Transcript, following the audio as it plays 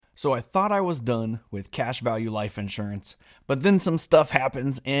So I thought I was done with cash value life insurance, but then some stuff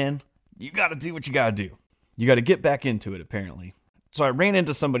happens and you gotta do what you gotta do. You gotta get back into it, apparently. So I ran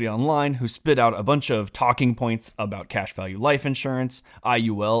into somebody online who spit out a bunch of talking points about cash value life insurance,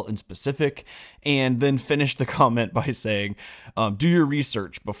 IUL in specific, and then finished the comment by saying, do your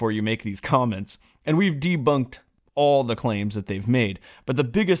research before you make these comments. And we've debunked all the claims that they've made. But the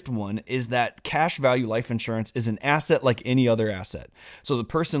biggest one is that cash value life insurance is an asset like any other asset. So the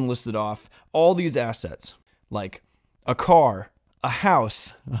person listed off all these assets, like a car, a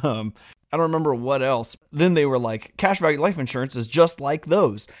house, I don't remember what else. Then they were like, cash value life insurance is just like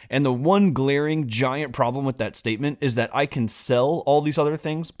those. And the one glaring giant problem with that statement is that I can sell all these other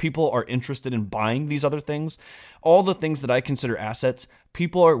things. People are interested in buying these other things. All the things that I consider assets,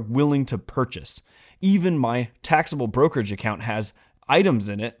 people are willing to purchase. Even my taxable brokerage account has items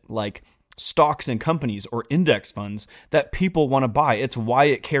in it like stocks and companies or index funds that people want to buy. It's why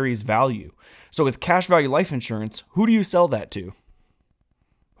it carries value. So with cash value life insurance, who do you sell that to?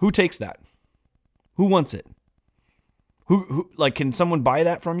 Who takes that? Who wants it? Who can someone buy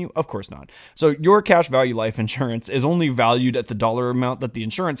that from you? Of course not. So your cash value life insurance is only valued at the dollar amount that the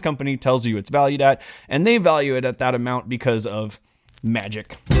insurance company tells you it's valued at, and they value it at that amount because of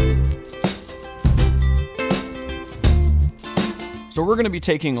magic. So we're going to be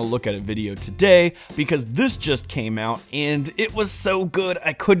taking a look at a video today because this just came out and it was so good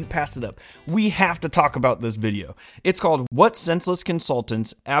I couldn't pass it up. We have to talk about this video. It's called What Senseless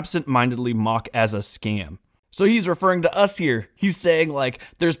Consultants Absent-Mindedly Mock as a Scam. So he's referring to us here. He's saying like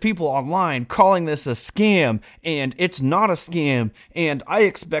there's people online calling this a scam and it's not a scam. And I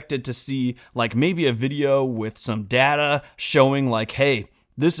expected to see like maybe a video with some data showing like, hey,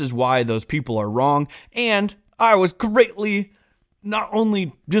 this is why those people are wrong. And I was greatly not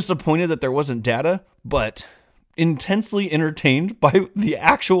only disappointed that there wasn't data, but intensely entertained by the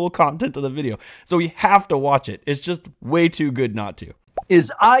actual content of the video. So we have to watch it. It's just way too good not to.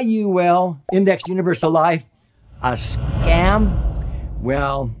 Is IUL, Indexed Universal Life, a scam?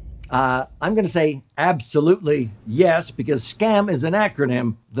 Well, I'm going to say absolutely yes, because scam is an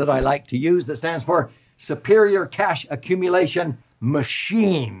acronym that I like to use that stands for Superior Cash Accumulation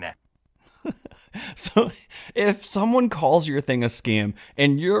Machine. So if someone calls your thing a scam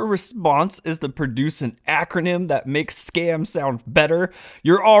and your response is to produce an acronym that makes scam sound better,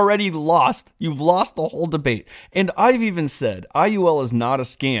 you're already lost. You've lost the whole debate. And I've even said IUL is not a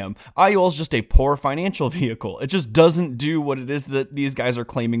scam. IUL is just a poor financial vehicle. It just doesn't do what it is that these guys are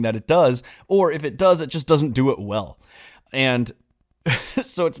claiming that it does. Or if it does, it just doesn't do it well. And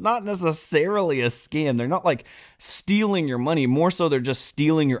so it's not necessarily a scam. They're not like stealing your money. More so, they're just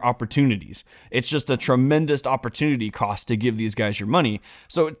stealing your opportunities. It's just a tremendous opportunity cost to give these guys your money.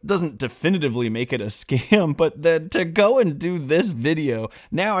 So it doesn't definitively make it a scam, but then to go and do this video,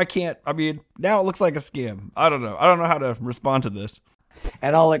 now now it looks like a scam. I don't know. I don't know how to respond to this.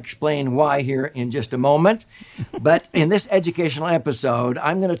 And I'll explain why here in just a moment. But in this educational episode,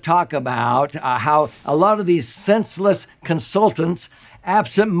 I'm going to talk about how a lot of these senseless consultants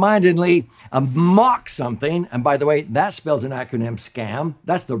absent-mindedly mock something. And by the way, that spells an acronym scam.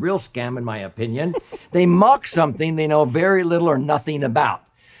 That's the real scam, in my opinion. They mock something they know very little or nothing about.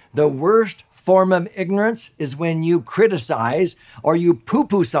 The worst form of ignorance is when you criticize or you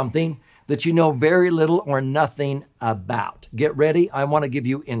poo-poo something that you know very little or nothing about. Get ready. I want to give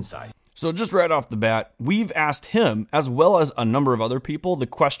you insight. So just right off the bat, we've asked him, as well as a number of other people, the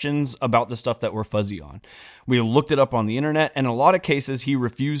questions about the stuff that we're fuzzy on. We looked it up on the internet, and in a lot of cases, he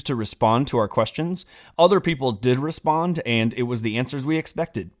refused to respond to our questions. Other people did respond, and it was the answers we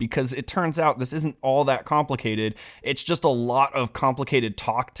expected, because it turns out this isn't all that complicated. It's just a lot of complicated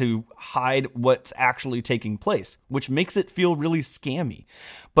talk to hide what's actually taking place, which makes it feel really scammy.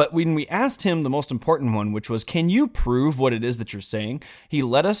 But when we asked him the most important one, which was, can you prove what it is that you're saying? He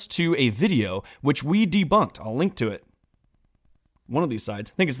led us to a video, which we debunked. I'll link to it. One of these sides.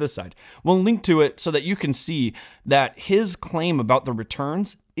 I think it's this side. We'll link to it so that you can see that his claim about the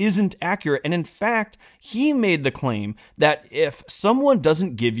returns isn't accurate. And in fact, he made the claim that if someone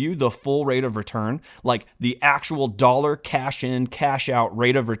doesn't give you the full rate of return, like the actual dollar cash in, cash out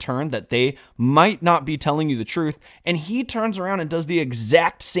rate of return, that they might not be telling you the truth. And he turns around and does the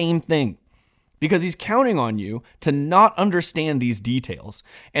exact same thing, because he's counting on you to not understand these details.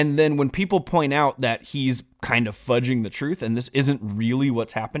 And then when people point out that he's kind of fudging the truth and this isn't really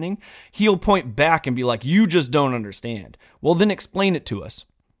what's happening, he'll point back and be like, you just don't understand. Well, then explain it to us.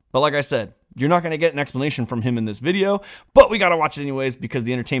 But like I said, you're not going to get an explanation from him in this video, but we got to watch it anyways because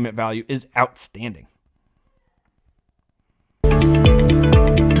the entertainment value is outstanding.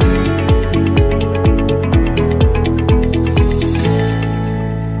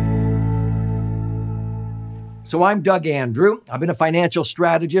 So I'm Doug Andrew. I've been a financial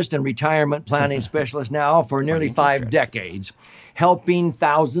strategist and retirement planning specialist now for nearly 5 decades, helping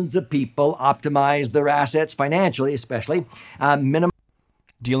thousands of people optimize their assets financially, especially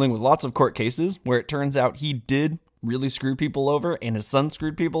Dealing with lots of court cases where it turns out he did really screw people over and his son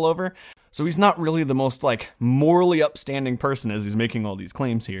screwed people over. So he's not really the most morally upstanding person as he's making all these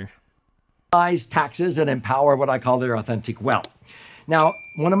claims here. Taxes and empower what I call their authentic wealth. Now,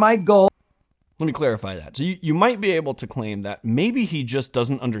 one of my goals. Let me clarify that. So you might be able to claim that maybe he just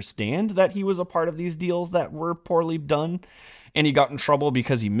doesn't understand that he was a part of these deals that were poorly done, and he got in trouble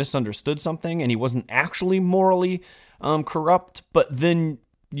because he misunderstood something and he wasn't actually morally corrupt. But then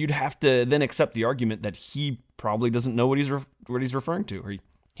you'd have to then accept the argument that he probably doesn't know what he's referring to, or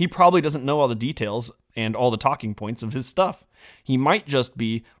he probably doesn't know all the details and all the talking points of his stuff. He might just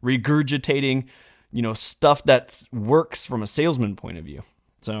be regurgitating, stuff that works from a salesman point of view.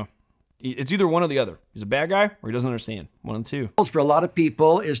 So it's either one or the other. He's a bad guy or he doesn't understand. One of the two. For a lot of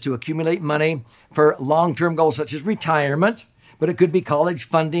people is to accumulate money for long-term goals such as retirement, but it could be college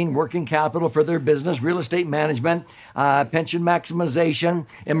funding, working capital for their business, real estate management, pension maximization,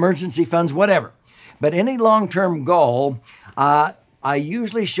 emergency funds, whatever. But any long-term goal, I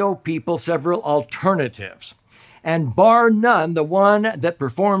usually show people several alternatives. And bar none, the one that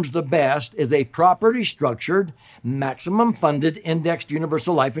performs the best is a properly structured, maximum funded indexed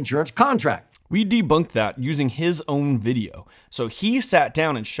universal life insurance contract. We debunked that using his own video. So he sat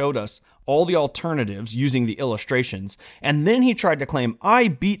down and showed us all the alternatives using the illustrations, and then he tried to claim I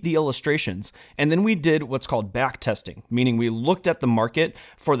beat the illustrations. And then we did what's called back testing, meaning we looked at the market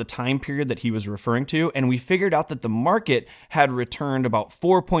for the time period that he was referring to, and we figured out that the market had returned about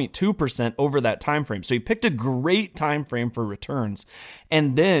 4.2% over that time frame. So he picked a great time frame for returns.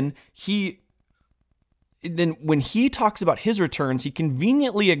 And then when he talks about his returns, he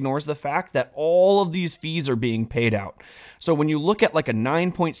conveniently ignores the fact that all of these fees are being paid out. So when you look at a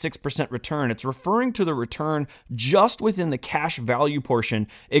 9.6% return, it's referring to the return just within the cash value portion,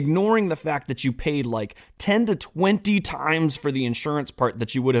 ignoring the fact that you paid 10 to 20 times for the insurance part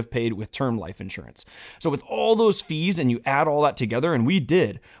that you would have paid with term life insurance. So with all those fees and you add all that together, and we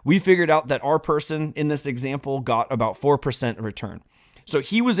figured out that our person in this example got about 4% return. So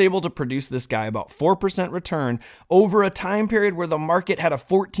he was able to produce this guy about 4% return over a time period where the market had a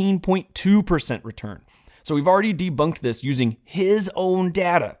 14.2% return. So we've already debunked this using his own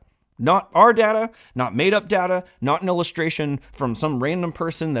data, not our data, not made up data, not an illustration from some random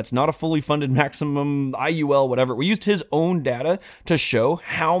person that's not a fully funded maximum IUL, whatever. We used his own data to show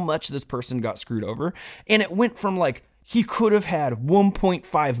how much this person got screwed over. And it went from he could have had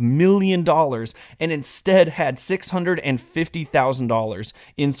 $1.5 million and instead had $650,000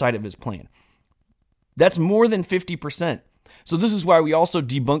 inside of his plan. That's more than 50%. So this is why we also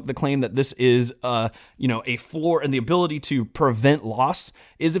debunked the claim that this is, a floor, and the ability to prevent loss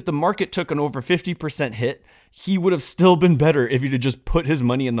is if the market took an over 50% hit, he would have still been better if he'd have just put his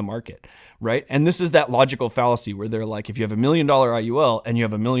money in the market, right? And this is that logical fallacy where they're if you have $1 million IUL and you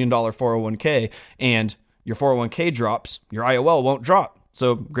have $1 million 401k and your 401k drops, your IUL won't drop.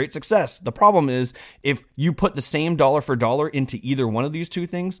 So great success. The problem is if you put the same dollar for dollar into either one of these two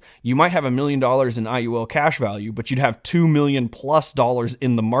things, you might have $1 million in IUL cash value, but you'd have $2 million plus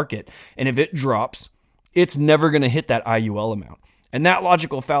in the market. And if it drops, it's never going to hit that IUL amount. And that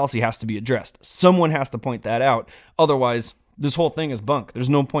logical fallacy has to be addressed. Someone has to point that out. Otherwise, this whole thing is bunk.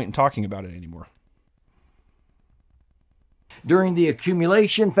 There's no point in talking about it anymore. During the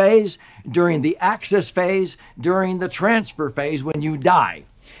accumulation phase, during the access phase, during the transfer phase when you die.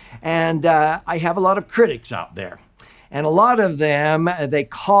 And I have a lot of critics out there. And a lot of them, they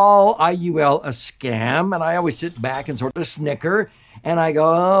call IUL a scam. And I always sit back and sort of snicker. And I go,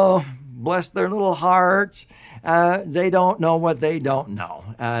 oh, bless their little hearts. They don't know what they don't know.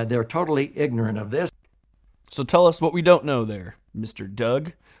 They're totally ignorant of this. So tell us what we don't know there, Mr.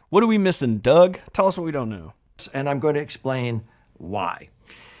 Doug. What are we missing, Doug? Tell us what we don't know. And I'm going to explain why.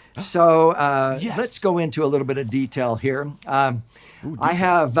 So let's go into a little bit of detail here. I'm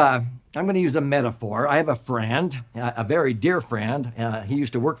going to use a metaphor. I have a friend, a very dear friend. He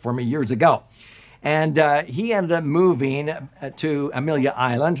used to work for me years ago. And he ended up moving to Amelia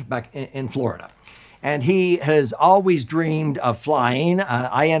Island back in Florida. And he has always dreamed of flying.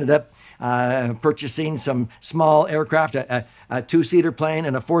 I ended up purchasing some small aircraft, a two-seater plane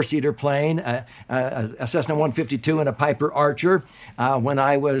and a four-seater plane, a Cessna 152 and a Piper Archer when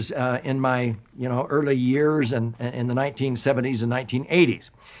I was in my early years and in the 1970s and 1980s.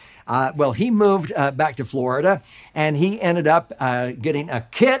 Well, he moved back to Florida, and he ended up getting a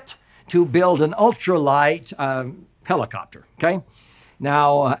kit to build an ultralight helicopter. Okay,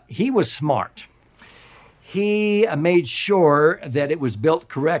 now he was smart. he made sure that it was built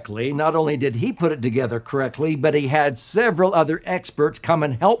correctly. Not only did he put it together correctly, but he had several other experts come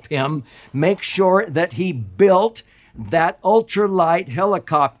and help him make sure that he built that ultralight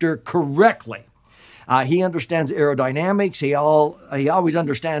helicopter correctly. He understands aerodynamics. He always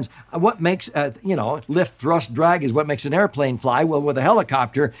understands what makes, lift, thrust, drag is what makes an airplane fly. Well, with a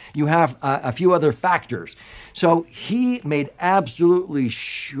helicopter, you have a few other factors. So he made absolutely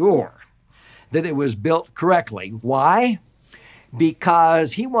sure that it was built correctly. Why?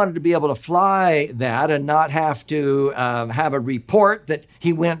 Because he wanted to be able to fly that and not have to have a report that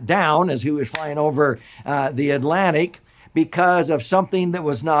he went down as he was flying over the Atlantic because of something that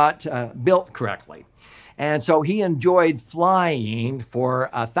was not built correctly. And so he enjoyed flying for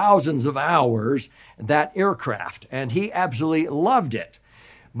thousands of hours that aircraft, and he absolutely loved it.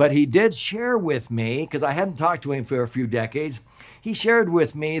 But he did share with me, because I hadn't talked to him for a few decades, he shared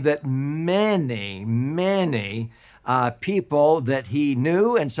with me that many people that he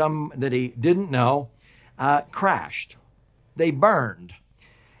knew and some that he didn't know crashed. They burned.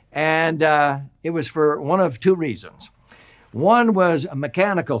 And it was for one of two reasons. One was a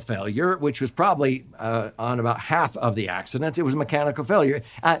mechanical failure, which was probably on about half of the accidents. It was mechanical failure.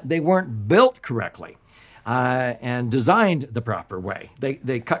 They weren't built correctly and designed the proper way.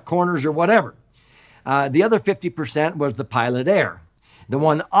 They cut corners or whatever. The other 50% was the pilot error. The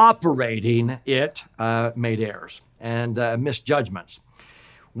one operating it made errors and misjudgments.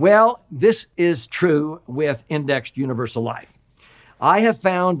 Well, this is true with indexed universal life. I have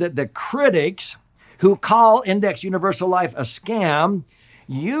found that the critics who call indexed universal life a scam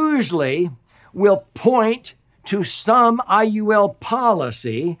usually will point to some IUL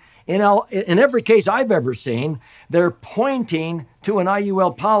policy. In every case I've ever seen, they're pointing to an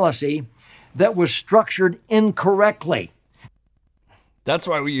IUL policy that was structured incorrectly. That's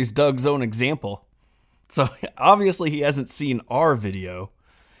why we use Doug's own example. So obviously he hasn't seen our video.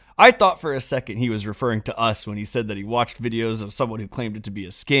 I thought for a second he was referring to us when he said that he watched videos of someone who claimed it to be a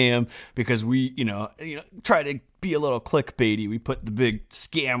scam because we, try to be a little clickbaity. We put the big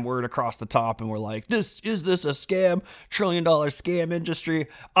scam word across the top and we're like, is this a scam? $1 trillion scam industry?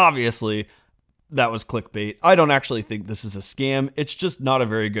 Obviously, that was clickbait. I don't actually think this is a scam. It's just not a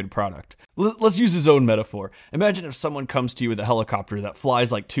very good product. Let's use his own metaphor. Imagine if someone comes to you with a helicopter that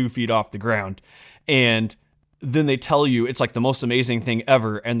flies like 2 feet off the ground and then they tell you it's like the most amazing thing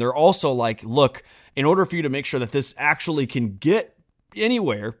ever. And they're also like, look, in order for you to make sure that this actually can get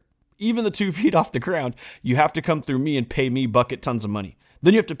anywhere, even the 2 feet off the ground, you have to come through me and pay me bucket tons of money.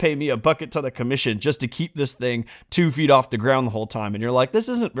 Then you have to pay me a bucket ton of commission just to keep this thing 2 feet off the ground the whole time. And you're like, this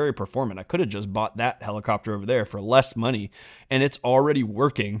isn't very performant. I could have just bought that helicopter over there for less money and it's already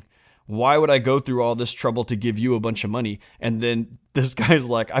working. Why would I go through all this trouble to give you a bunch of money? And then this guy's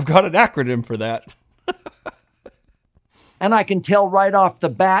like, I've got an acronym for that. And I can tell right off the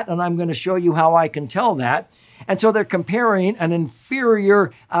bat, and I'm going to show you how I can tell that. And so they're comparing an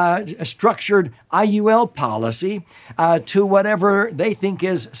inferior structured IUL policy to whatever they think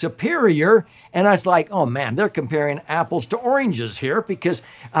is superior. And I was like, oh man, they're comparing apples to oranges here because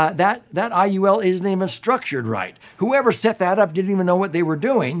that IUL isn't even structured right. Whoever set that up didn't even know what they were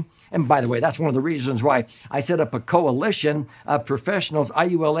doing. And by the way, that's one of the reasons why I set up a coalition of professionals,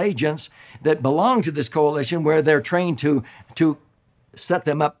 IUL agents that belong to this coalition where they're trained to set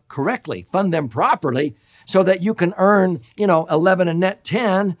them up correctly, fund them properly, so that you can earn, 11 and net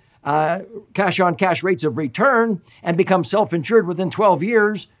 10 cash on cash rates of return and become self-insured within 12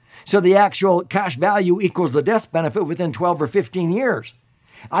 years. So the actual cash value equals the death benefit within 12 or 15 years.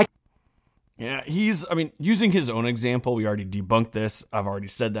 Yeah, using his own example, we already debunked this. I've already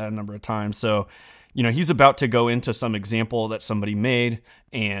said that a number of times. So, he's about to go into some example that somebody made,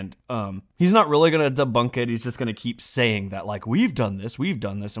 and he's not really going to debunk it. He's just going to keep saying that, like, we've done this,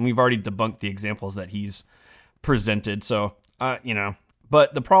 and we've already debunked the examples that he's presented. So,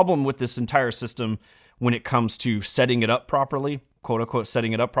 but the problem with this entire system when it comes to setting it up properly, quote unquote,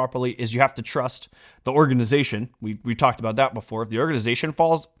 setting it up properly, is you have to trust the organization. We talked about that before. If the organization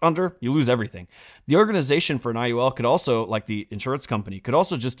falls under, you lose everything. The organization for an IUL could also, like the insurance company, could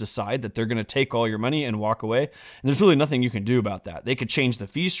also just decide that they're going to take all your money and walk away. And there's really nothing you can do about that. They could change the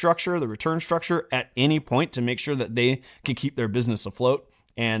fee structure, the return structure at any point to make sure that they can keep their business afloat.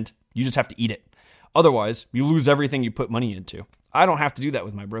 And you just have to eat it. Otherwise, you lose everything you put money into. I don't have to do that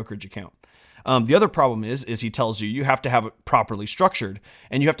with my brokerage account. The other problem is he tells you have to have it properly structured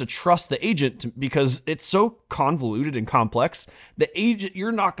and you have to trust the agent because it's so convoluted and complex. The agent,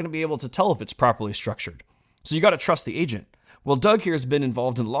 you're not going to be able to tell if it's properly structured. So you got to trust the agent. Well, Doug here has been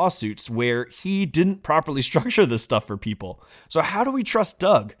involved in lawsuits where he didn't properly structure this stuff for people. So how do we trust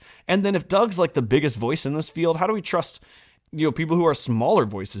Doug? And then if Doug's like the biggest voice in this field, how do we trust, people who are smaller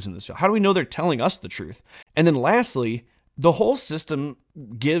voices in this field? How do we know they're telling us the truth? And then lastly, the whole system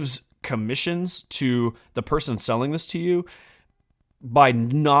gives commissions to the person selling this to you by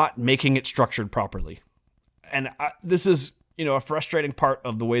not making it structured properly. And this is, a frustrating part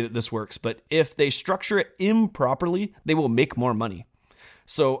of the way that this works. But if they structure it improperly, they will make more money.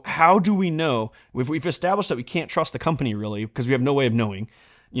 So how do we know if we've established that we can't trust the company really because we have no way of knowing,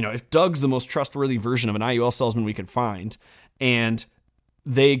 if Doug's the most trustworthy version of an IUL salesman we could find and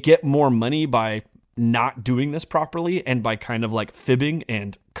they get more money by not doing this properly and by kind of like fibbing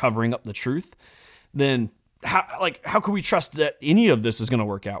and covering up the truth, then how can we trust that any of this is going to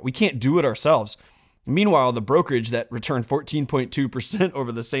work out? We can't do it ourselves. Meanwhile, the brokerage that returned 14.2%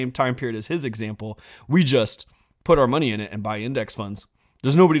 over the same time period as his example, we just put our money in it and buy index funds.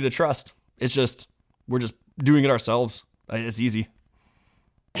 There's nobody to trust. We're just doing it ourselves. It's easy.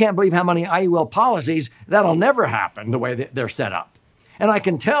 Can't believe how many IUL policies that'll never happen the way that they're set up. And I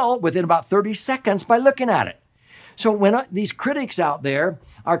can tell within about 30 seconds by looking at it. So when these critics out there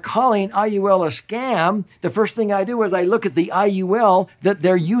are calling IUL a scam, the first thing I do is I look at the IUL that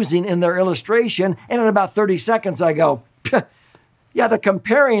they're using in their illustration, and in about 30 seconds I go, yeah, they're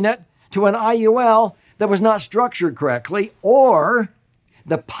comparing it to an IUL that was not structured correctly, or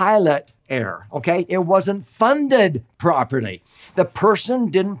the pilot error, okay? It wasn't funded properly. The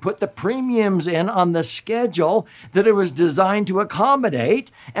person didn't put the premiums in on the schedule that it was designed to accommodate.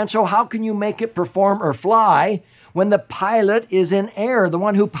 And so how can you make it perform or fly when the pilot is in error? The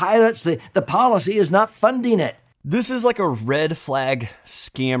one who pilots the policy is not funding it. This is like a red flag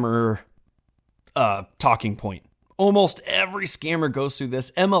scammer talking point. Almost every scammer goes through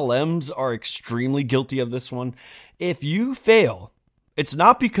this. MLMs are extremely guilty of this one. If you fail, it's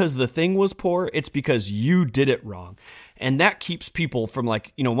not because the thing was poor, it's because you did it wrong. And that keeps people from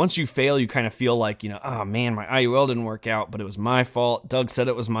once you fail, you kind of feel like, oh man, my IUL didn't work out, but it was my fault. Doug said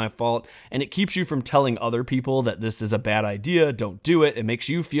it was my fault. And it keeps you from telling other people that this is a bad idea. Don't do it. It makes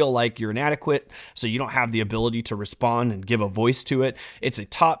you feel like you're inadequate. So you don't have the ability to respond and give a voice to it. It's a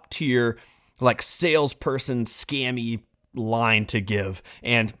top tier, salesperson scammy line to give.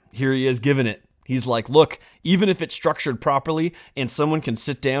 And here he is giving it. He's like, look, even if it's structured properly and someone can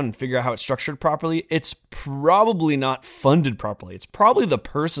sit down and figure out how it's structured properly, it's probably not funded properly. It's probably the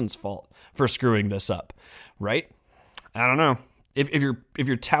person's fault for screwing this up, right? I don't know. If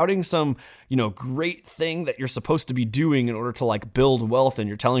you're touting some, great thing that you're supposed to be doing in order to build wealth and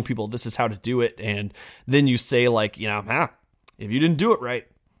you're telling people this is how to do it, and then you say if you didn't do it right,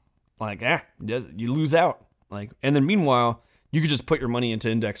 you lose out. And then meanwhile, you could just put your money into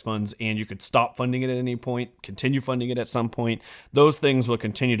index funds and you could stop funding it at any point, continue funding it at some point. Those things will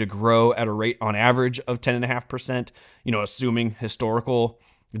continue to grow at a rate on average of 10.5%, assuming historical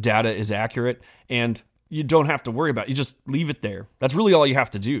data is accurate. And you don't have to worry about it. You just leave it there. That's really all you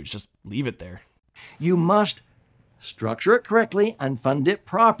have to do is just leave it there. You must structure it correctly and fund it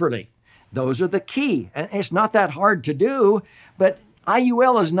properly. Those are the key. And it's not that hard to do, but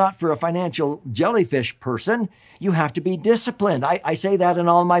IUL is not for a financial jellyfish person. You have to be disciplined. I say that in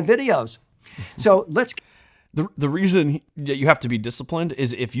all my videos. So let's... The reason that you have to be disciplined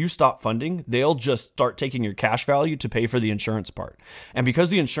is if you stop funding, they'll just start taking your cash value to pay for the insurance part. And because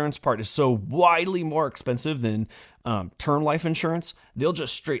the insurance part is so widely more expensive than term life insurance, they'll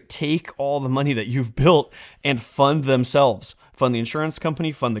just straight take all the money that you've built and fund themselves. Fund the insurance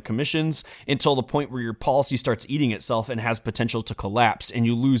company, fund the commissions, until the point where your policy starts eating itself and has potential to collapse and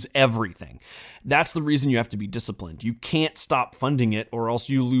you lose everything. That's the reason you have to be disciplined. You can't stop funding it or else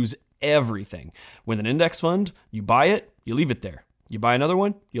you lose everything. With an index fund, you buy it, you leave it there. You buy another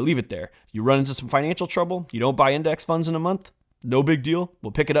one, you leave it there. You run into some financial trouble, you don't buy index funds in a month, no big deal.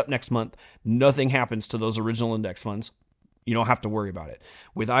 We'll pick it up next month. Nothing happens to those original index funds. You don't have to worry about it.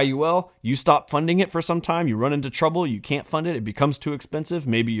 With IUL, you stop funding it for some time, you run into trouble, you can't fund it, it becomes too expensive,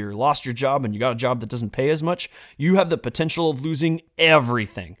 maybe you lost your job and you got a job that doesn't pay as much, you have the potential of losing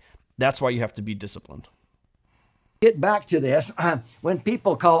everything. That's why you have to be disciplined. Get back to this. When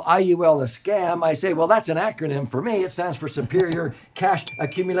people call IUL a scam, I say, well, that's an acronym for me. It stands for Superior Cash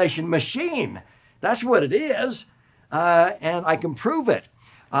Accumulation Machine. That's what it is, and I can prove it.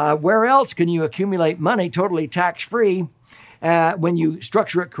 Where else can you accumulate money totally tax-free when you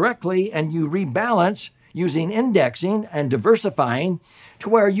structure it correctly and you rebalance using indexing and diversifying to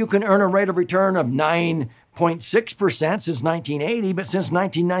where you can earn a rate of return of 9.6% since 1980, but since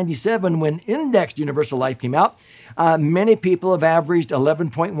 1997, when indexed universal life came out, many people have averaged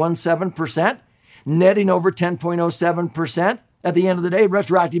 11.17%. netting over 10.07% at the end of the day,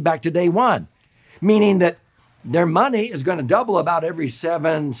 retroactive back to day one, meaning that their money is going to double about every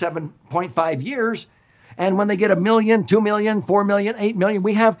 7.5 years. And when they get $1 million, $2 million, $4 million, $8 million,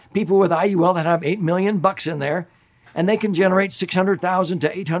 we have people with IUL that have $8 million in there, and they can generate $600,000 to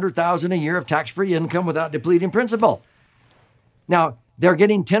 $800,000 a year of tax-free income without depleting principal. Now, they're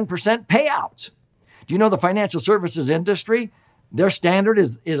getting 10% payouts. Do you know the financial services industry? Their standard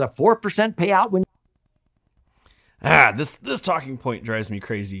is a 4% payout. This talking point drives me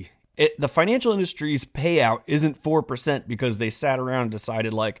crazy. The financial industry's payout isn't 4% because they sat around and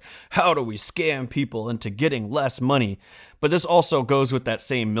decided, like, how do we scam people into getting less money? But this also goes with that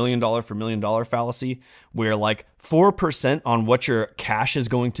same $1 million for $1 million fallacy, where like 4% on what your cash is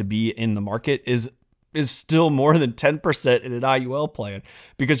going to be in the market is still more than 10% in an IUL plan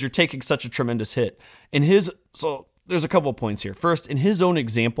because you're taking such a tremendous hit. So there's a couple of points here. First, in his own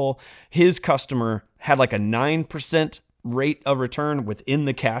example, his customer had like a 9% rate of return within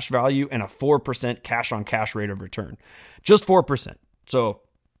the cash value and a 4% cash on cash rate of return. Just 4%. So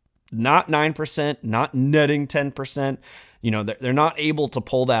not 9%, not netting 10%. You know, they're not able to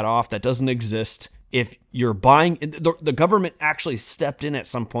pull that off. That doesn't exist. If you're buying, the government actually stepped in at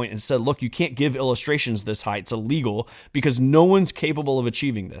some point and said, look, you can't give illustrations this high. It's illegal because no one's capable of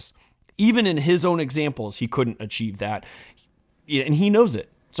achieving this. Even in his own examples, he couldn't achieve that. And he knows it.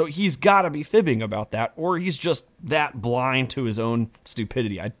 So he's got to be fibbing about that, or he's just that blind to his own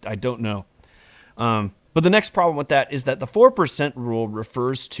stupidity. I don't know. But the next problem with that is that the 4% rule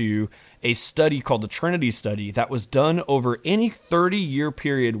refers to a study called the Trinity Study that was done over any 30-year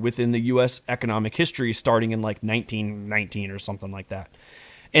period within the U.S. economic history starting in like 1919 or something like that.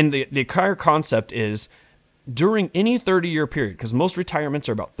 And the entire concept is during any 30-year period, because most retirements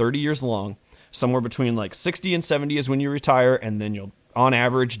are about 30 years long, somewhere between like 60 and 70 is when you retire, and then you'll on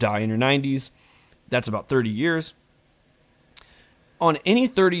average die in your 90s. That's about 30 years. On any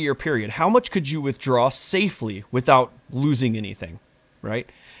 30-year period, how much could you withdraw safely without losing anything, right?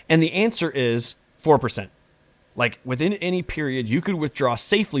 And the answer is 4%. Like within any period, you could withdraw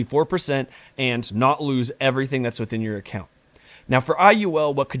safely 4% and not lose everything that's within your account. Now for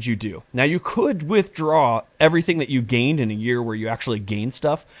IUL, what could you do? Now you could withdraw everything that you gained in a year where you actually gained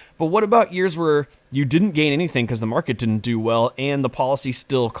stuff, but what about years where you didn't gain anything because the market didn't do well and the policy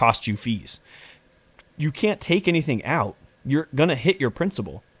still cost you fees? You can't take anything out. You're going to hit your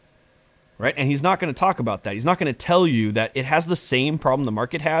principal, right? And he's not going to talk about that. He's not going to tell you that it has the same problem the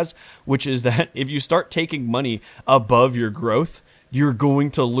market has, which is that if you start taking money above your growth, you're going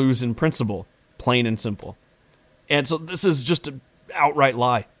to lose in principal, plain and simple. And so this is just an outright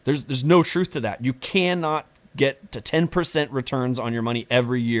lie. There's no truth to that. You cannot get to 10% returns on your money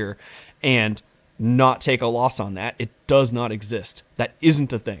every year and not take a loss on that. It does not exist. That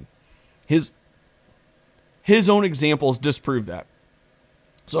isn't a thing. His own examples disprove that.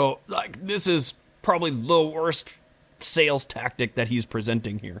 So like this is probably the worst sales tactic that he's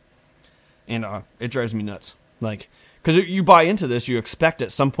presenting here. And it drives me nuts. Like, because you buy into this, you expect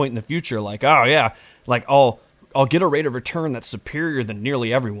at some point in the future, like, oh yeah, like I'll get a rate of return that's superior than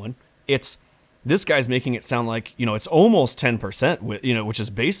nearly everyone. This guy's making it sound like, you know, it's almost 10%, which is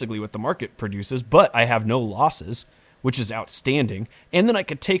basically what the market produces, but I have no losses, which is outstanding. And then I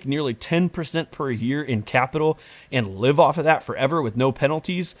could take nearly 10% per year in capital and live off of that forever with no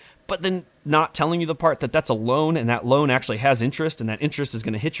penalties, but then not telling you the part that that's a loan and that loan actually has interest and that interest is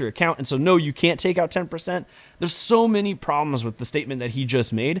going to hit your account. And so, no, you can't take out 10%. There's so many problems with the statement that he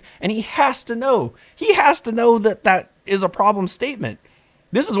just made. And he has to know that that is a problem statement.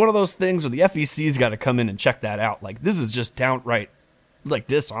 This is one of those things where the FEC's got to come in and check that out. Like, this is just downright, like,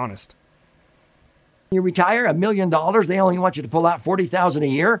 dishonest. You retire $1 million, they only want you to pull out $40,000 a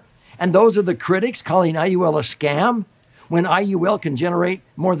year. And those are the critics calling IUL a scam when IUL can generate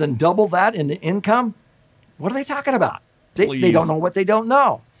more than double that in income. What are they talking about? They don't know what they don't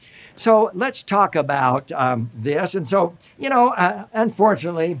know. So let's talk about this. And so,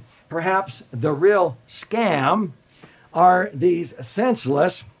 unfortunately, perhaps the real scam are these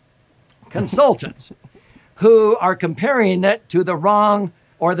senseless consultants who are comparing it to the wrong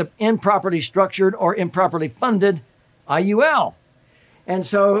or the improperly structured or improperly funded IUL. And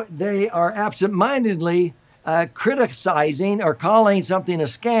so they are absentmindedly criticizing or calling something a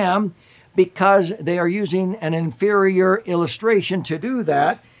scam because they are using an inferior illustration to do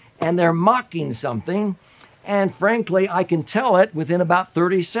that, and they're mocking something. And frankly, I can tell it within about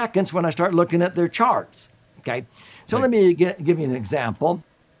 30 seconds when I start looking at their charts. Okay, so let me give you an example.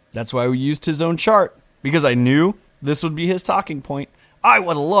 That's why we used his own chart, because I knew this would be his talking point. I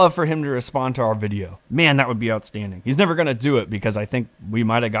would love for him to respond to our video. Man, that would be outstanding. He's never going to do it because I think we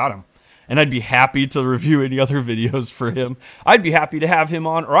might have got him. and I'd be happy to review any other videos for him. I'd be happy to have him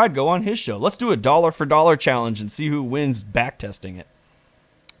on, or I'd go on his show. Let's do a dollar for dollar challenge and see who wins back testing it.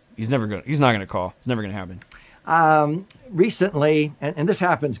 He's not gonna call. It's never gonna happen. Recently, and this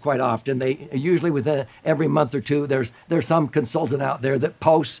happens quite often, they usually within every month or two, there's some consultant out there that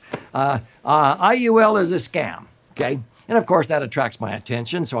posts, IUL is a scam, okay? And of course that attracts my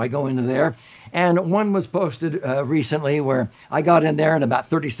attention, so I go into there. And one was posted recently where I got in there in about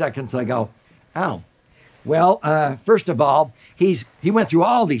 30 seconds, I go, oh, well, first of all, he went through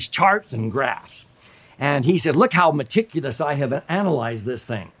all these charts and graphs. And he said, look how meticulous I have analyzed this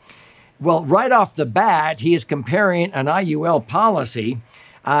thing. Well, right off the bat, he is comparing an IUL policy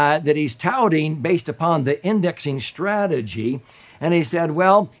that he's touting based upon the indexing strategy. And he said,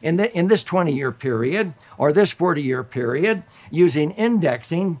 well, in this 20-year period or this 40-year period, using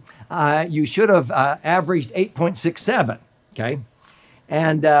indexing, you should have averaged 8.67, okay?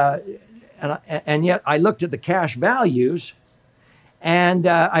 And yet I looked at the cash values, and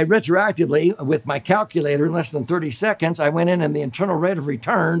I retroactively, with my calculator in less than 30 seconds, I went in and the internal rate of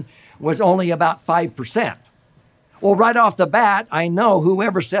return was only about 5%. Well, right off the bat, I know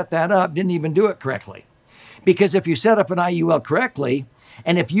whoever set that up didn't even do it correctly. Because if you set up an IUL correctly,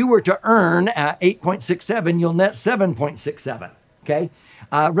 and if you were to earn 8.67, you'll net 7.67, okay?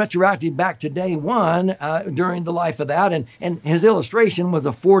 Retroactive back to day one during the life of that. And his illustration was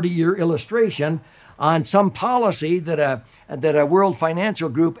a 40-year illustration on some policy that a World Financial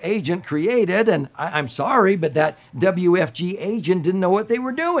Group agent created. And I'm sorry, but that WFG agent didn't know what they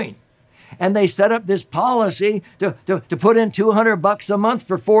were doing. And they set up this policy to put in $200 a month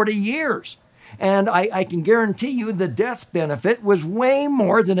for 40 years. And I can guarantee you the death benefit was way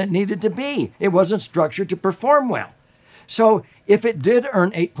more than it needed to be. It wasn't structured to perform well. So if it did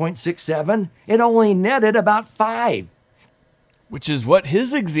earn 8.67, it only netted about 5. Which is what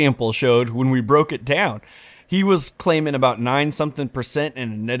his example showed when we broke it down. He was claiming about 9%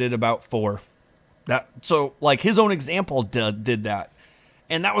 and it netted about 4. So like his own example did that.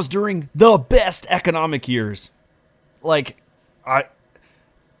 And that was during the best economic years.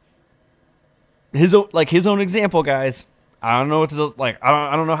 His own example, guys. I don't know what to like.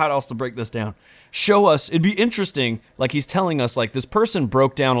 I don't know how else to break this down. Show us. It'd be interesting. Like he's telling us, like this person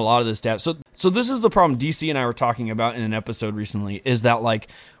broke down a lot of this data. So this is the problem DC and I were talking about in an episode recently. Is that like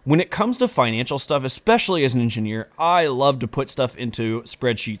when it comes to financial stuff, especially as an engineer, I love to put stuff into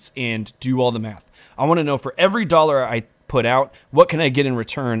spreadsheets and do all the math. I want to know for every dollar I put out, what can I get in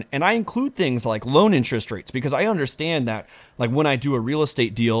return? And I include things like loan interest rates because I understand that like when I do a real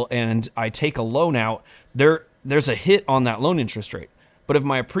estate deal and I take a loan out, there's a hit on that loan interest rate. But if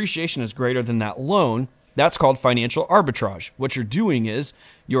my appreciation is greater than that loan, that's called financial arbitrage. What you're doing is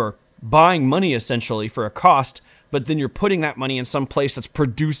you're buying money essentially for a cost, but then you're putting that money in some place that's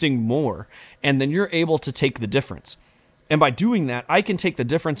producing more. And then you're able to take the difference. And by doing that, I can take the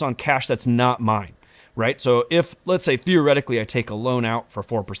difference on cash that's not mine. Right? So if, let's say, theoretically, I take a loan out for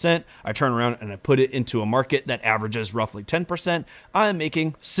 4%, I turn around and I put it into a market that averages roughly 10%, I'm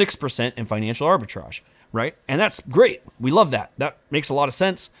making 6% in financial arbitrage, right? And that's great. We love that. That makes a lot of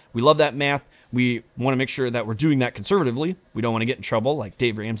sense. We love that math. We want to make sure that we're doing that conservatively. We don't want to get in trouble like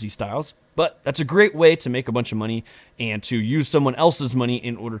Dave Ramsey styles, but that's a great way to make a bunch of money and to use someone else's money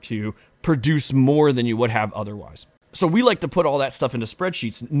in order to produce more than you would have otherwise. So we like to put all that stuff into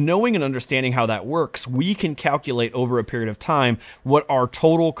spreadsheets. Knowing and understanding how that works, we can calculate over a period of time what our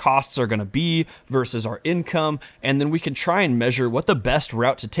total costs are going to be versus our income, and then we can try and measure what the best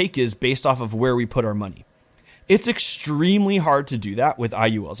route to take is based off of where we put our money. It's extremely hard to do that with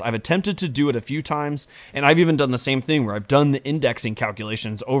IULs. I've attempted to do it a few times, and I've even done the same thing where I've done the indexing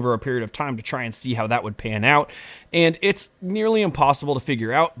calculations over a period of time to try and see how that would pan out. And it's nearly impossible to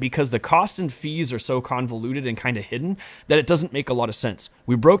figure out because the costs and fees are so convoluted and kind of hidden that it doesn't make a lot of sense.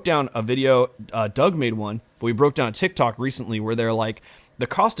 We broke down a video, Doug made one, but we broke down a TikTok recently where they're like, the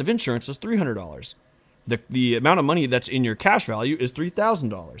cost of insurance is $300. The amount of money that's in your cash value is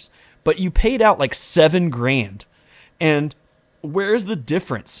 $3,000. But you paid out like $7,000. And where's the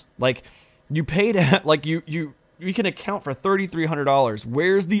difference? Like you paid like you can account for $3,300.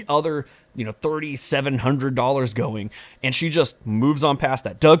 Where's the other, $3,700 going? And she just moves on past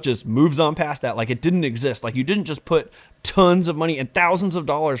that. Doug just moves on past that like it didn't exist. Like you didn't just put tons of money and thousands of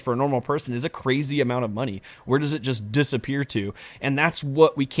dollars for a normal person is a crazy amount of money. Where does it just disappear to? And that's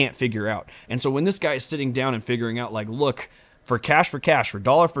what we can't figure out. And so when this guy is sitting down and figuring out like, look, for cash, for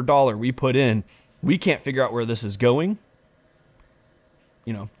dollar we put in, we can't figure out where this is going.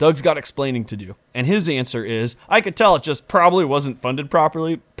 Doug's got explaining to do. And his answer is, I could tell it just probably wasn't funded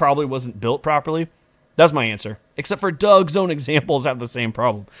properly, probably wasn't built properly. That's my answer. Except for Doug's own examples have the same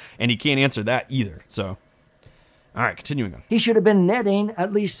problem, and he can't answer that either. So, all right, continuing on. He should have been netting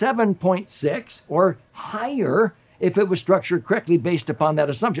at least 7.6 or higher if it was structured correctly based upon that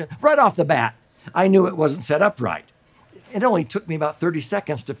assumption. Right off the bat, I knew it wasn't set up right. It only took me about 30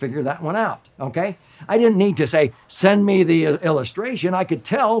 seconds to figure that one out, okay? I didn't need to say, send me the illustration. I could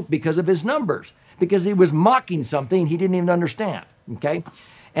tell because of his numbers, because he was mocking something he didn't even understand, okay?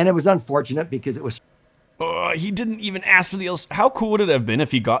 And it was unfortunate because it was... He didn't even ask for the illustration. How cool would it have been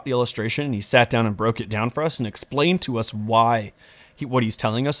if he got the illustration and he sat down and broke it down for us and explained to us why what he's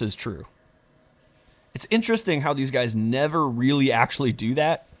telling us is true? It's interesting how these guys never really actually do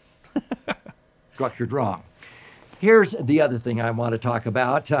that. Structured wrong. Here's the other thing I want to talk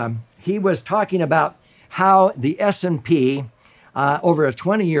about. He was talking about how the S&P over a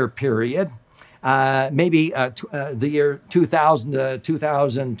 20-year period, maybe the year 2000 to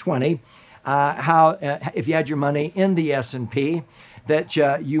 2020, how if you had your money in the S&P, that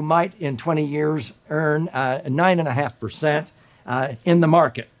you might in 20 years earn 9.5% in the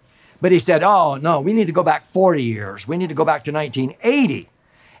market. But he said, oh, no, we need to go back 40 years. We need to go back to 1980.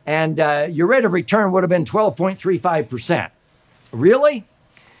 And your rate of return would have been 12.35%. Really?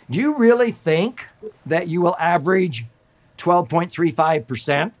 Do you really think that you will average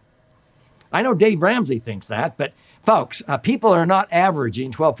 12.35%? I know Dave Ramsey thinks that, but folks, people are not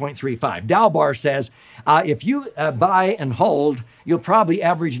averaging 12.35. Dalbar says if you buy and hold, you'll probably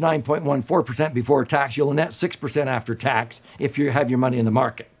average 9.14% before tax. You'll net 6% after tax if you have your money in the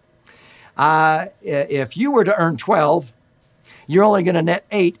market. If you were to earn 12, you're only going to net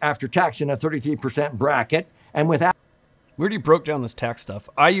 8 after tax in a 33% bracket. And without... We already broke down this tax stuff.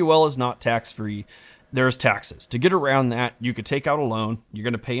 IUL is not tax-free. There's taxes. To get around that, you could take out a loan. You're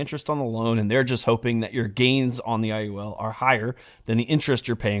going to pay interest on the loan, and they're just hoping that your gains on the IUL are higher than the interest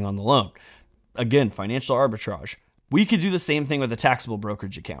you're paying on the loan. Again, financial arbitrage. We could do the same thing with a taxable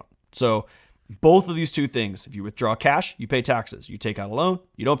brokerage account. So both of these two things, if you withdraw cash, you pay taxes. You take out a loan,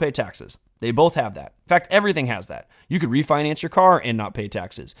 you don't pay taxes. They both have that. In fact, everything has that. You could refinance your car and not pay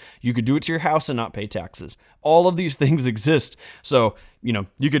taxes. You could do it to your house and not pay taxes. All of these things exist. So,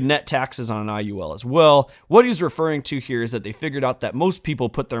 you could net taxes on an IUL as well. What he's referring to here is that they figured out that most people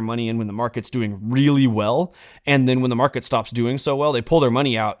put their money in when the market's doing really well. And then when the market stops doing so well, they pull their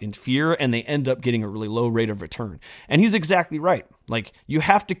money out in fear and they end up getting a really low rate of return. And he's exactly right. Like, you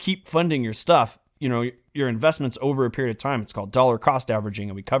have to keep funding your stuff. Your investments over a period of time. It's called dollar cost averaging,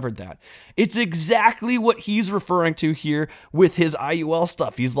 and we covered that. It's exactly what he's referring to here with his IUL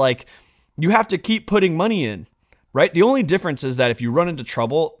stuff. He's like, you have to keep putting money in, right? The only difference is that if you run into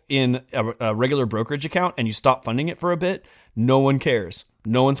trouble in a regular brokerage account and you stop funding it for a bit, no one cares.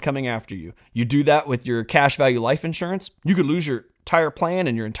 No one's coming after you. You do that with your cash value life insurance, you could lose your entire plan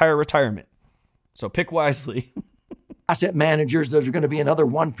and your entire retirement. So pick wisely. Asset managers, there's going to be another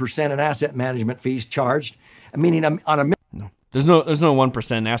 1% in asset management fees charged, meaning on a... No, there's no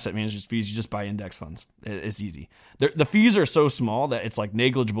 1% asset management fees. You just buy index funds. It's easy. The fees are so small that it's like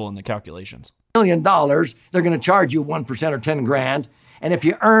negligible in the calculations. $1 million, they're going to charge you 1% or 10 grand. And if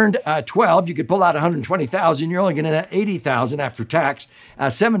you earned 12, you could pull out 120,000. You're only going to net 80,000 after tax,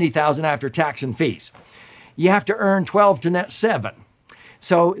 70,000 after tax and fees. You have to earn 12 to net 7.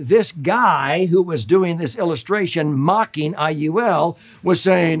 So this guy who was doing this illustration mocking IUL was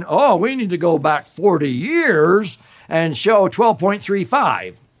saying, oh, we need to go back 40 years and show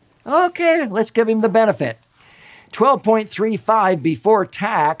 12.35. Okay, let's give him the benefit. 12.35 before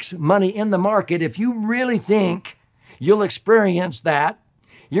tax, money in the market. If you really think you'll experience that,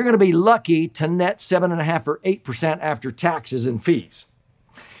 you're going to be lucky to net 7.5 or 8% after taxes and fees.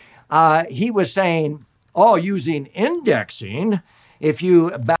 He was saying, using indexing, if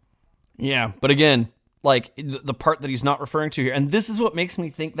you... Yeah, but again, like the part that he's not referring to here, and this is what makes me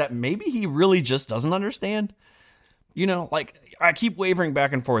think that maybe he really just doesn't understand. I keep wavering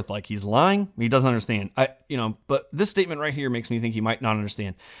back and forth, like he's lying, he doesn't understand. But this statement right here makes me think he might not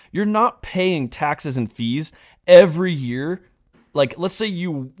understand. You're not paying taxes and fees every year. Like, let's say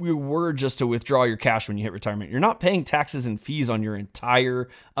you were just to withdraw your cash when you hit retirement. You're not paying taxes and fees on your entire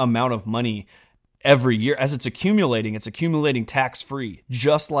amount of money every year. As it's accumulating tax-free,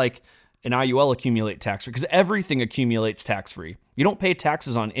 just like an IUL accumulate tax-free, because everything accumulates tax-free. You don't pay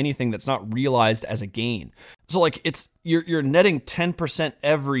taxes on anything that's not realized as a gain. So like you're netting 10%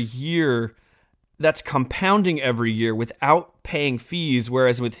 every year. That's compounding every year without paying fees.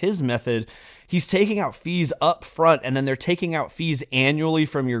 Whereas with his method, he's taking out fees up front and then they're taking out fees annually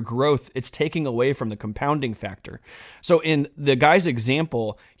from your growth. It's taking away from the compounding factor. So in the guy's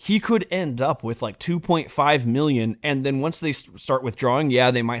example, he could end up with like 2.5 million. And then once they start withdrawing,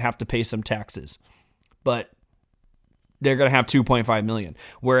 they might have to pay some taxes. but they're going to have 2.5 million.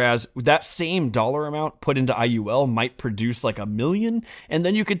 Whereas that same dollar amount put into IUL might produce like $1 million. And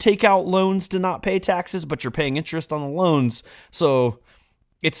then you could take out loans to not pay taxes, but you're paying interest on the loans. So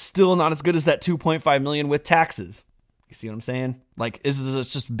it's still not as good as that 2.5 million with taxes. You see what I'm saying? Like, this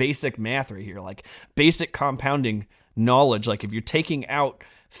is just basic math right here, like basic compounding knowledge. Like if you're taking out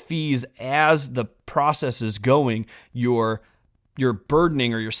fees as the process is going, you're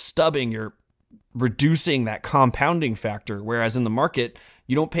burdening or you're stubbing, you're reducing that compounding factor. Whereas in the market,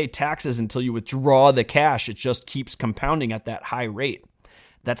 you don't pay taxes until you withdraw the cash. It just keeps compounding at that high rate.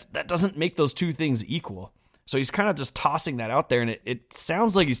 That doesn't make those two things equal. So he's kind of just tossing that out there, and it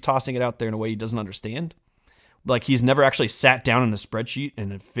sounds like he's tossing it out there in a way he doesn't understand. Like he's never actually sat down in a spreadsheet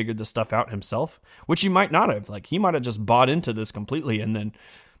and have figured this stuff out himself, which he might not have. Like he might have just bought into this completely and then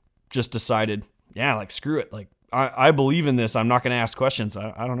just decided, yeah, like screw it. Like I believe in this. I'm not going to ask questions.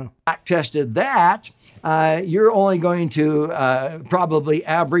 I don't know. Back tested that. You're only going to probably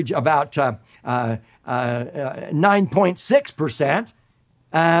average about 9.6%,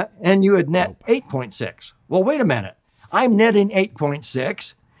 and you would net 8.6. Well, wait a minute. I'm netting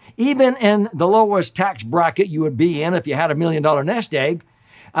 8.6. Even in the lowest tax bracket you would be in if you had $1 million nest egg,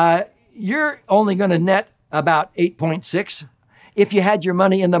 you're only going to net about 8.6 if you had your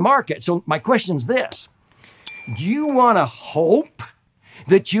money in the market. So my question is this. Do you want to hope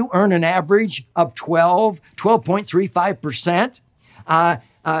that you earn an average of 12.35%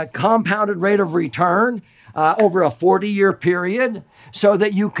 compounded rate of return over a 40-year period so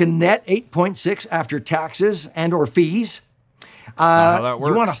that you can net 8.6 after taxes and or fees? That's not how that works. Do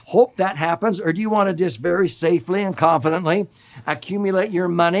you want to hope that happens, or do you want to just very safely and confidently accumulate your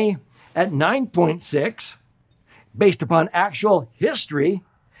money at 9.6 based upon actual history?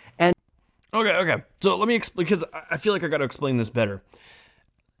 And Okay. So let me explain, because I feel like I got to explain this better.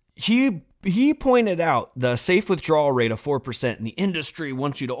 He pointed out the safe withdrawal rate of 4%, and the industry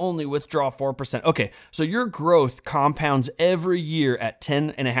wants you to only withdraw 4%. Okay, so your growth compounds every year at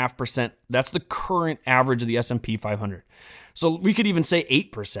 10.5%. That's the current average of the S&P 500. So we could even say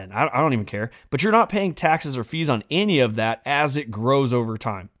 8%. I don't even care. But you're not paying taxes or fees on any of that as it grows over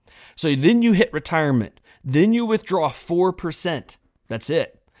time. So then you hit retirement. Then you withdraw 4%. That's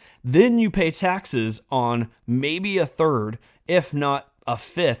it. Then you pay taxes on maybe a third, if not a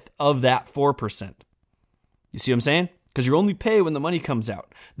fifth of that 4%. You see what I'm saying? Because you only pay when the money comes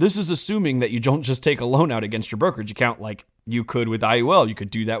out. This is assuming that you don't just take a loan out against your brokerage account like you could with IUL. You could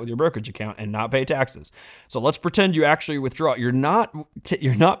do that with your brokerage account and not pay taxes. So let's pretend you actually withdraw. You're not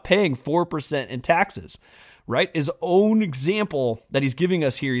paying 4% in taxes, right? His own example that he's giving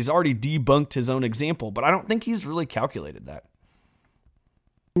us here, he's already debunked his own example, but I don't think he's really calculated that.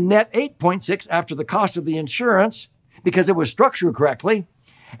 Net 8.6 after the cost of the insurance because it was structured correctly,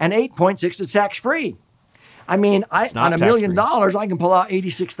 and 8.6 is tax-free. I mean, on $1 million, I can pull out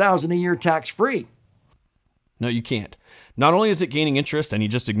 $86,000 a year tax-free. No, you can't. Not only is it gaining interest, and he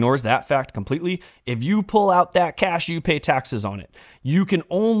just ignores that fact completely, if you pull out that cash, you pay taxes on it. You can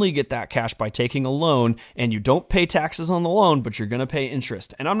only get that cash by taking a loan, and you don't pay taxes on the loan, but you're going to pay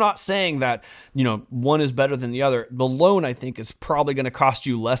interest. And I'm not saying that, one is better than the other. The loan, I think, is probably going to cost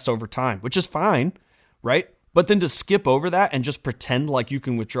you less over time, which is fine, right? But then to skip over that and just pretend like you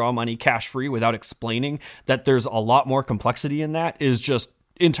can withdraw money cash-free without explaining that there's a lot more complexity in that is just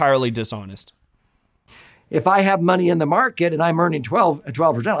entirely dishonest. If I have money in the market and I'm earning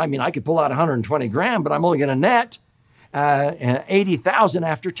 12%, I mean, I could pull out 120 grand, but I'm only going to net 80,000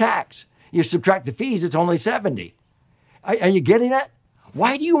 after tax. You subtract the fees, it's only 70. Are you getting it?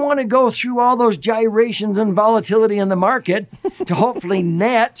 Why do you want to go through all those gyrations and volatility in the market to hopefully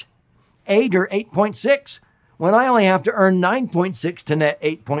net 8 or 8.6 when I only have to earn 9.6 to net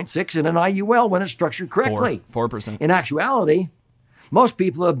 8.6 in an IUL when it's structured correctly? 4%. In actuality, most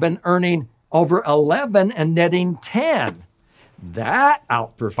people have been earning over 11 and netting 10. That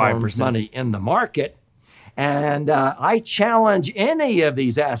outperforms 5%. money in the market. And I challenge any of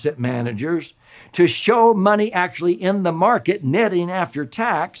these asset managers to show money actually in the market netting after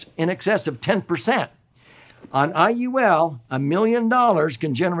tax in excess of 10%. On IUL, $1 million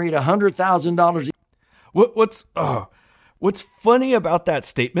can generate $100,000. What's funny about that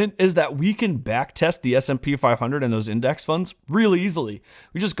statement is that we can backtest the S&P 500 and those index funds really easily.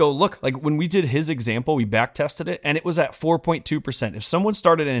 We just go, look, like when we did his example, we backtested it and it was at 4.2%. If someone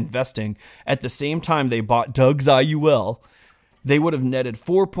started investing at the same time they bought Doug's IUL, they would have netted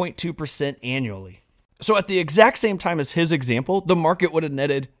 4.2% annually. So at the exact same time as his example, the market would have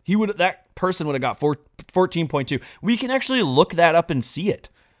netted, that person would have got 14.2. We can actually look that up and see it.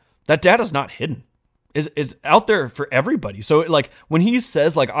 That data's not hidden. is out there for everybody. So like when he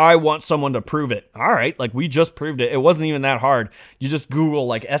says like, I want someone to prove it. All right. Like we just proved it. It wasn't even that hard. You just Google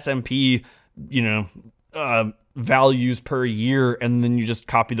like S&P, values per year. And then you just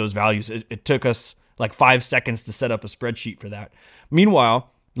copy those values. It took us like 5 seconds to set up a spreadsheet for that.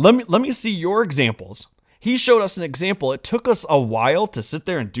 Meanwhile, let me see your examples. He showed us an example. It took us a while to sit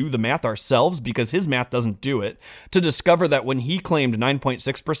there and do the math ourselves because his math doesn't do it, to discover that when he claimed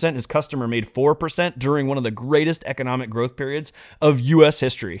 9.6%, his customer made 4% during one of the greatest economic growth periods of U.S.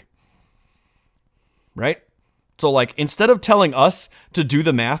 history. Right? So like, instead of telling us to do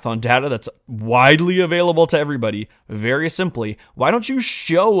the math on data that's widely available to everybody, very simply, why don't you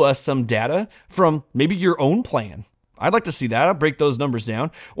show us some data from maybe your own plan? I'd like to see that. I'll break those numbers down.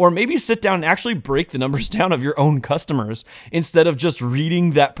 Or maybe sit down and actually break the numbers down of your own customers instead of just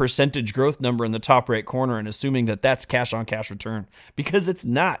reading that percentage growth number in the top right corner and assuming that that's cash on cash return. Because it's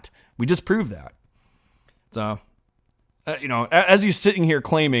not. We just proved that. So, as he's sitting here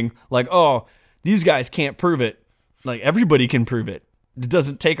claiming like, oh, these guys can't prove it. Like everybody can prove it. It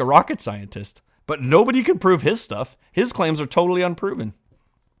doesn't take a rocket scientist. But nobody can prove his stuff. His claims are totally unproven.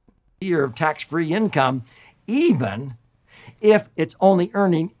 Year of tax-free income, even if it's only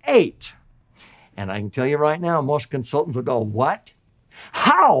earning 8. And I can tell you right now, most consultants will go, what?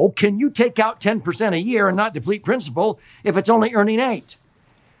 How can you take out 10% a year and not deplete principal if it's only earning 8?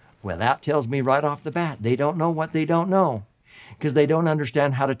 Well, that tells me right off the bat, they don't know what they don't know, because they don't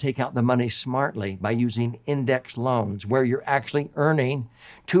understand how to take out the money smartly by using index loans where you're actually earning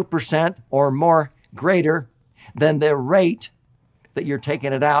 2% or more greater than the rate that you're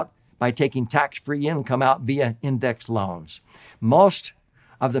taking it out by taking tax-free income out via index loans. Most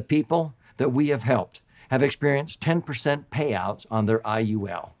of the people that we have helped have experienced 10% payouts on their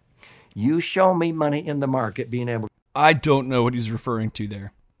IUL. You show me money in the market being able to... I don't know what he's referring to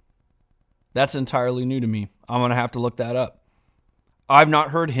there. That's entirely new to me. I'm going to have to look that up. I've not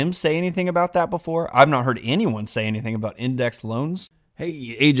heard him say anything about that before. I've not heard anyone say anything about indexed loans.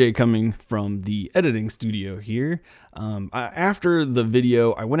 Hey, AJ coming from the editing studio here. After the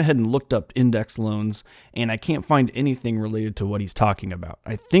video, I went ahead and looked up index loans, and I can't find anything related to what he's talking about.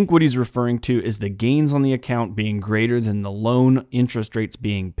 I think what he's referring to is the gains on the account being greater than the loan interest rates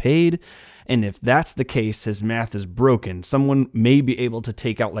being paid. And if that's the case, his math is broken. Someone may be able to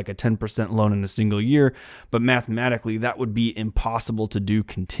take out like a 10% loan in a single year, but mathematically that would be impossible to do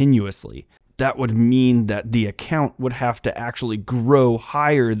continuously. That would mean that the account would have to actually grow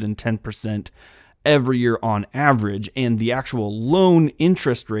higher than 10% every year on average, and the actual loan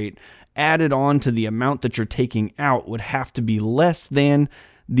interest rate added on to the amount that you're taking out would have to be less than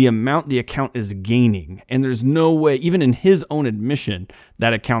the amount the account is gaining. And there's no way, even in his own admission,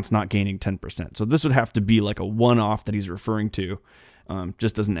 that account's not gaining 10%. So this would have to be like a one-off that he's referring to.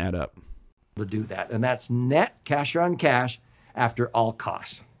 Just doesn't add up. To do that, and that's net cash on cash after all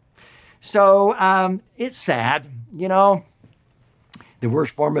costs. So it's sad, The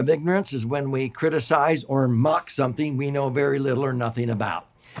worst form of ignorance is when we criticize or mock something we know very little or nothing about.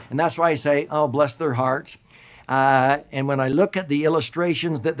 And that's why I say, oh, bless their hearts. And when I look at the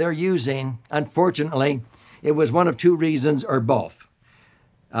illustrations that they're using, unfortunately, it was one of two reasons or both.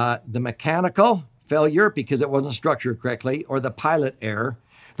 The mechanical failure because it wasn't structured correctly, or the pilot error.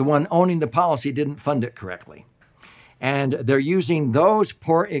 The one owning the policy didn't fund it correctly. And they're using those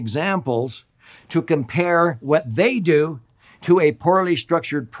poor examples to compare what they do to a poorly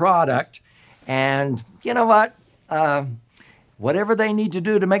structured product. And you know what? Whatever they need to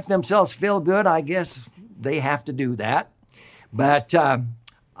do to make themselves feel good, I guess they have to do that. But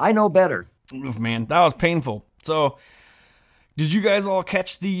I know better. Oof, man, that was painful. So, did you guys all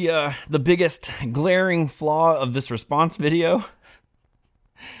catch the biggest glaring flaw of this response video?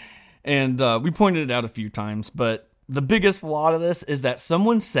 And we pointed it out a few times, but the biggest flaw to this is that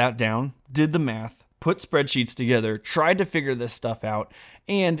someone sat down, did the math, put spreadsheets together, tried to figure this stuff out,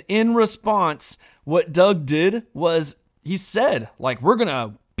 and in response, what Doug did was he said, like, we're going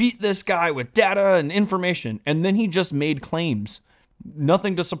to beat this guy with data and information, and then he just made claims.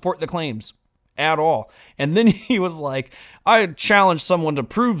 Nothing to support the claims at all. And then he was like, I challenge someone to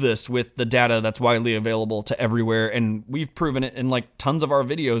prove this with the data that's widely available to everywhere, and we've proven it in like tons of our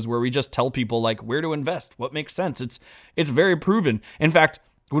videos where we just tell people like where to invest, what makes sense. It's very proven. In fact,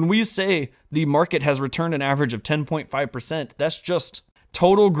 when we say the market has returned an average of 10.5%, that's just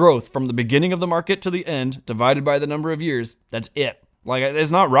total growth from the beginning of the market to the end divided by the number of years. That's it. Like,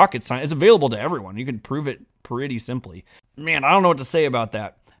 it's not rocket science. It's available to everyone. You can prove it pretty simply. Man, I don't know what to say about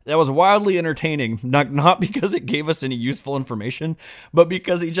that. That was wildly entertaining, not because it gave us any useful information, but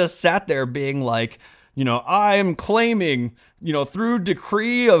because he just sat there being like, I am claiming, through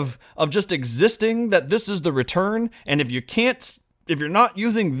decree of just existing that this is the return. And if you're not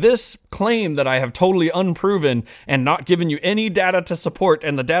using this claim that I have totally unproven and not given you any data to support,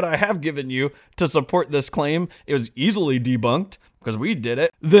 and the data I have given you to support this claim is easily debunked because we did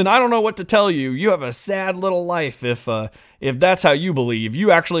it, then I don't know what to tell you. You have a sad little life if that's how you believe.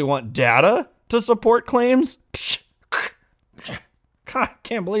 You actually want data to support claims? God, I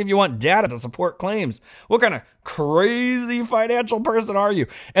can't believe you want data to support claims. What kind of crazy financial person are you?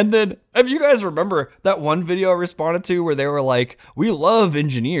 And then, if you guys remember that one video I responded to where they were like, we love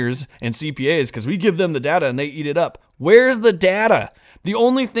engineers and CPAs because we give them the data and they eat it up. Where's the data? The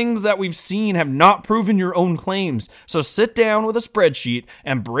only things that we've seen have not proven your own claims. So sit down with a spreadsheet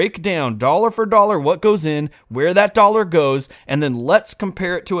and break down dollar for dollar what goes in, where that dollar goes, and then let's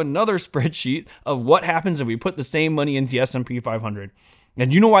compare it to another spreadsheet of what happens if we put the same money into the S&P 500.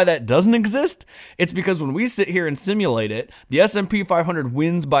 And you know why that doesn't exist? It's because when we sit here and simulate it, the S&P 500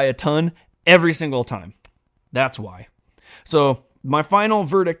 wins by a ton every single time. That's why. So my final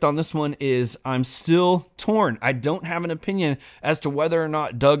verdict on this one is I'm still torn. I don't have an opinion as to whether or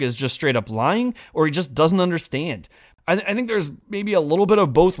not Doug is just straight up lying or he just doesn't understand. I think there's maybe a little bit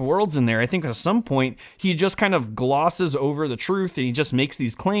of both worlds in there. I think at some point he just kind of glosses over the truth and he just makes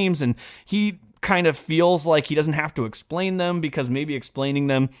these claims and he kind of feels like he doesn't have to explain them because maybe explaining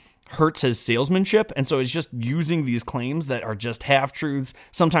them hurts his salesmanship, and so he's just using these claims that are just half-truths,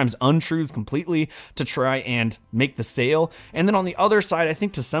 sometimes untruths completely, to try and make the sale. And then on the other side, I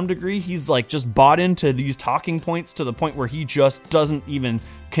think to some degree, he's like just bought into these talking points to the point where he just doesn't even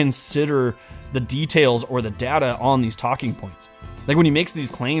consider the details or the data on these talking points. Like when he makes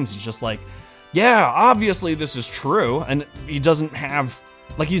these claims, he's just like, yeah, obviously this is true, and he doesn't have,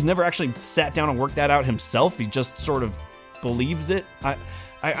 like he's never actually sat down and worked that out himself. He just sort of believes it.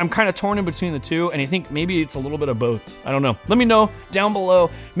 I'm kind of torn in between the two, and I think maybe it's a little bit of both. I don't know. Let me know down below.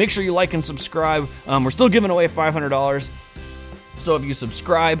 Make sure you like and subscribe. We're still giving away $500. So if you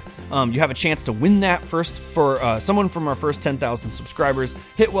subscribe, you have a chance to win that first for someone from our first 10,000 subscribers.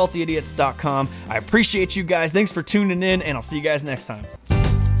 Hit wealthyidiots.com. I appreciate you guys. Thanks for tuning in, and I'll see you guys next time.